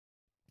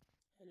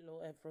Hello,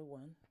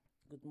 everyone.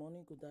 Good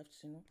morning, good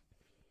afternoon,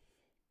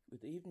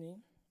 good evening.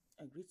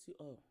 I greet you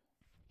all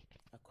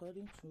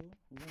according to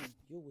when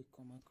you will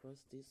come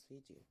across this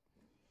video.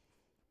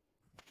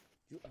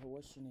 You are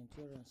watching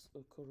Endurance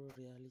Okoro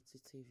Reality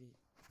TV.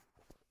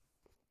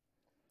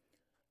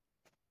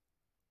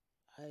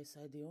 I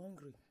said the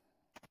hungry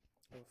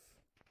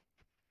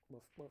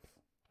of puff.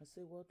 I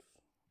say what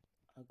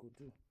I go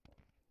do.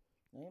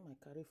 Now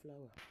I carry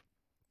flour.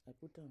 I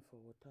put them for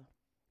water.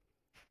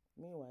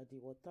 Meanwhile, the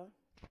water,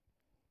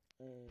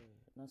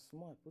 now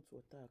small I put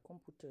water. I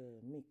can't put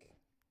milk.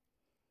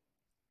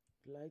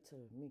 Light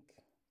milk.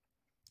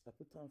 I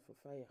put them for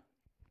fire.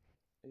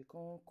 You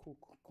can't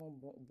cook,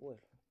 can't boil,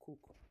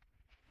 cook.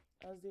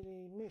 As they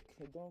make,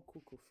 you don't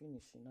cook or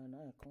finish.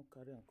 Now I can't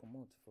carry and come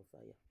out for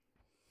fire.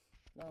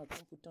 Now I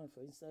can put them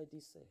for inside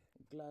this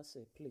glass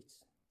plate.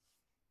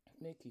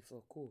 Make it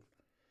for cold.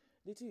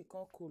 The thing you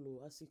can't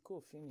cool as it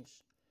cold finish.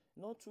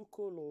 Not too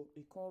cold,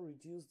 it can't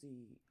reduce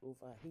the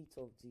overheat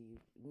of the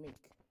milk.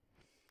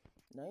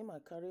 Now I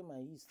carry my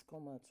yeast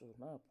come out.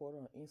 Now I pour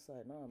on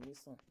inside. Now I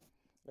mix on.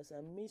 As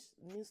I mix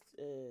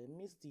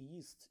the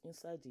yeast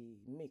inside the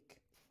milk.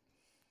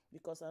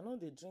 Because I know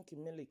they drink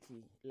milk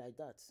like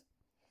that.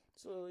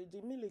 So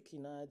the milk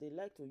now they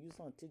like to use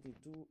until they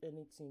do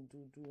anything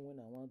do when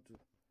I want to.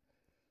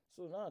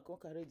 So now I can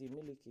carry the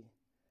milk.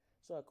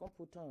 So I can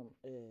put on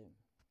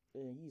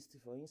yeast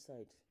for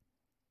inside.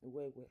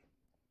 Where.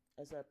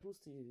 As I put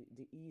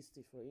the yeast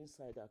for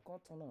inside, I can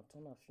turn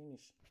and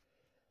finish.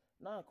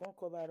 Now I can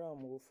cover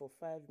them for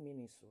 5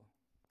 minutes. So.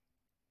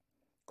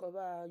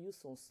 Cover, use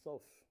some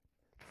stuff,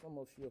 some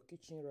of your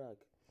kitchen rag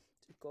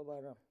to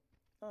cover them.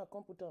 Now I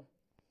can put them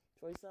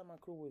for inside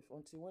microwave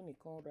until when it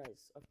can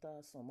rise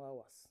after some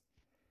hours.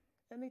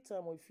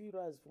 Anytime we feel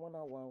rise for 1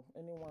 hour,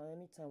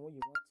 anytime when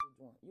you want to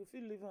do one. You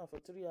feel leave on for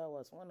 3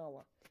 hours, 1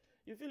 hour.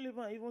 You feel leave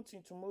on even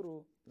till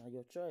tomorrow, now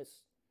your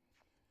choice.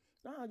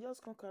 Now I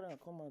just can carry and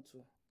come out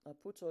too. I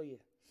put oil.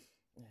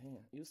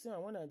 You see,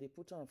 when I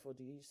put on for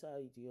the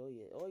inside the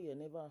oil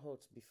never hot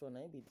before.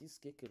 Now it be this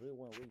cake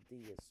one way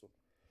day here so.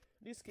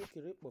 This cake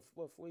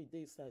puff way day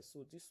inside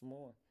so this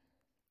small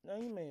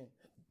one. Now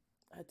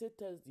I test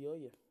the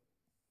oil.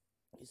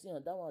 You see,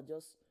 and that one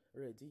just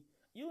ready.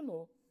 You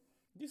know,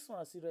 this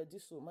one is ready.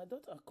 So my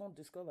daughter can't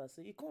discover.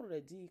 Say he can't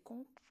ready.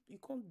 He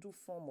can't do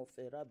form of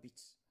a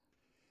rabbit.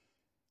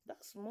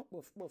 That small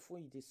puff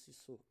way they see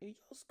so. He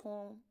just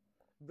can't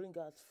bring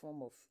out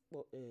form of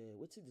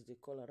what did they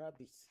call a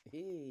rabbit?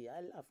 Hey,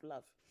 I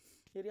laugh.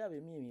 Here you have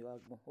me.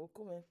 Oh,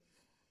 come on.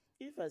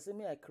 If I say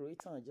me I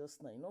create and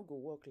just now, it not go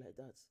work like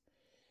that.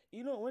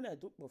 You know, when I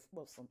do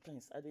puff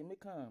sometimes, I they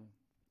make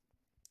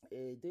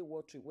they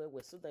water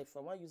well so that if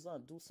I want use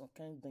and do some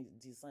kind of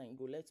design,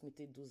 go let me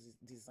take do this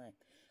design.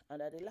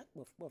 And I they like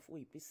puff where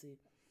you say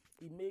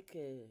it make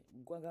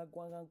guanga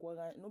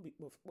no be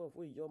puff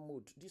where your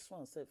mode. This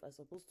one self I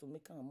supposed to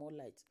make them more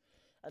light.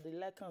 And they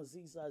like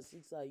zigzag,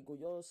 you go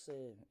just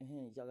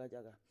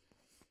jaga.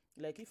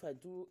 Like if I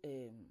do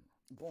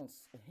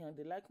buns, and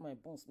they like my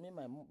buns, make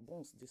my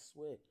buns they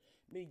swear,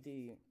 make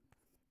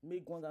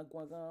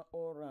guanga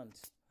all round.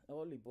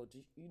 All the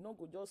body, you know,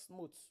 go just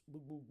smooth,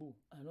 boo.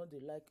 I know they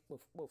like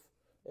puff.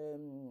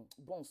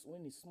 Buns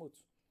when it's smooth,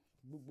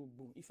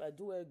 boo. If I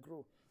do egg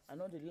grow, I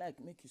know they like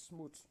make it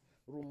smooth,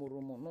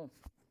 romo. No,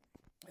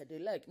 they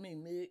like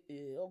me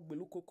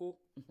ogbelu cocoa.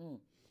 You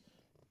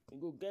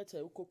go get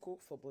a cocoa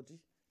for body.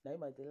 Now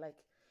might they like.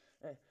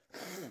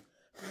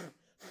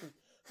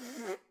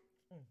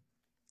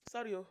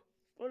 Sorry,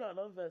 hold on,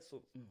 not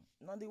vessel.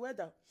 Now the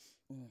weather.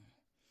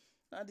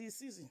 Now this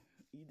season,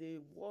 they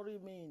worry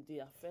me, they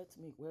affect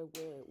me. Where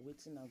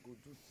waiting I go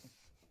do.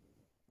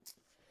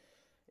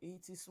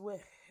 It is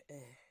where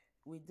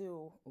we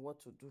do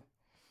what to do.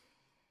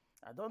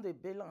 I don't the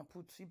bail and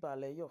put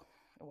balayo.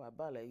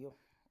 Balayo.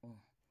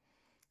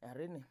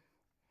 Arene.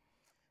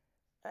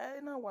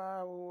 Na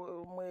wa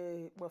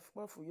me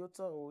puff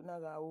yota o na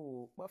ga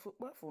o puff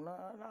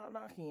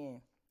na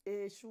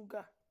here.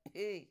 Sugar.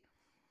 Hey,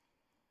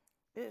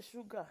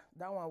 sugar.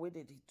 That one where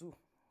they do.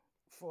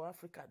 For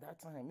Africa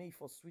that time, maybe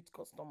for sweet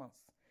customers.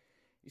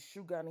 It's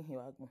sugar in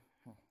here.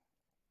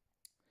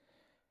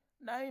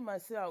 Now you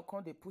might say I'll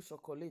come they put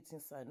chocolate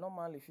inside.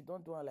 Normally, if you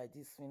don't do it like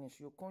this finish,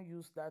 you can't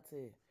use that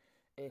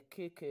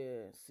cake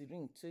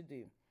syringe to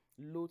the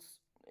load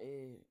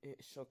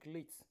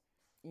chocolate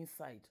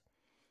inside.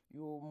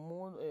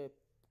 You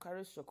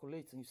carry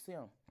chocolate and you see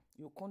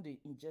you can't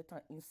inject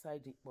it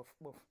inside the puff.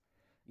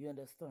 You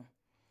understand?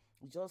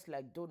 Just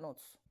like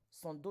donuts.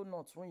 Some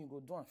donuts, when you go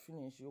do and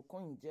finish, you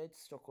can inject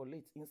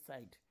chocolate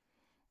inside.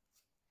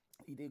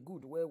 It is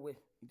good, well,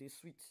 it is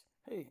sweet.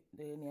 Hey,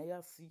 then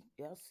I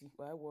see,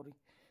 why worry?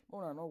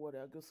 More not worry,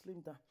 I go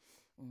slim down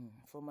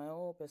for my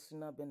own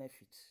personal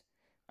benefit.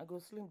 I go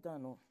slim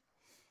down, no.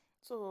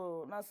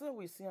 So now so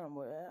we see I'm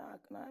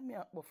now me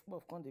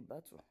puff on the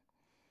battle.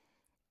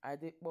 I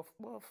did puff,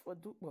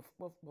 do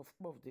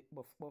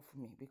puff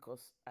me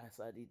because as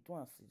I did do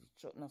and see the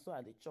chop, now so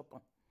I did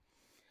chop.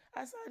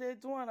 I saw they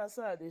do one, I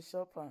saw they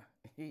shop.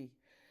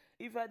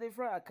 If I dey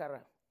fry akara,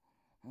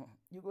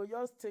 You go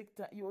just take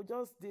time, you go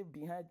just dey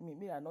behind me,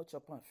 me I no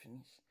chop am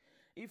finish.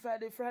 If I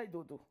dey fry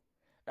dodo,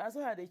 na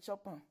so I dey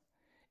chop am.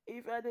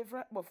 If I dey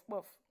fry puff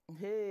puff,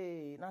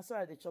 hey, na so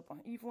I dey chop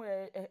am. Even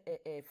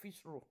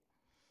fish roll.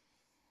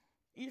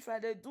 If I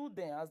dey do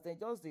them as they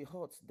just dey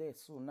hot there,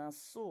 so na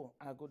so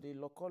I go dey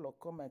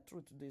loko my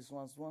throat dey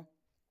zwan.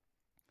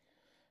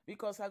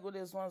 Because I go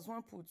dey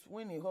zwan put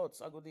when e hot,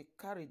 I go dey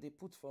carry dey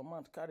put for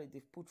mouth, carry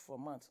dey put for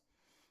mouth.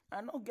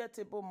 I no get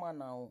table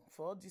manner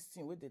for all this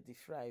thing wey dey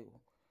fry o.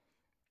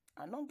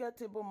 I no get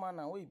table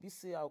manner wey e be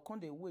say I go come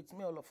dey wait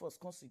make all of us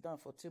come sit down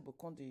for table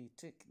come dey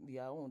take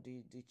their own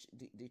dey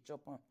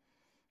chop am.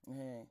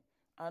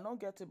 I no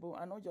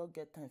just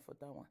get time for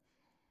that one.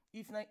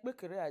 If na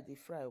ikpekere I dey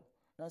fry o,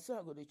 na so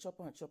I go dey chop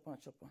am.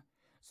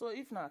 So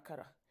if na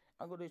akara,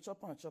 I go dey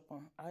chop am.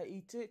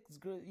 E take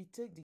the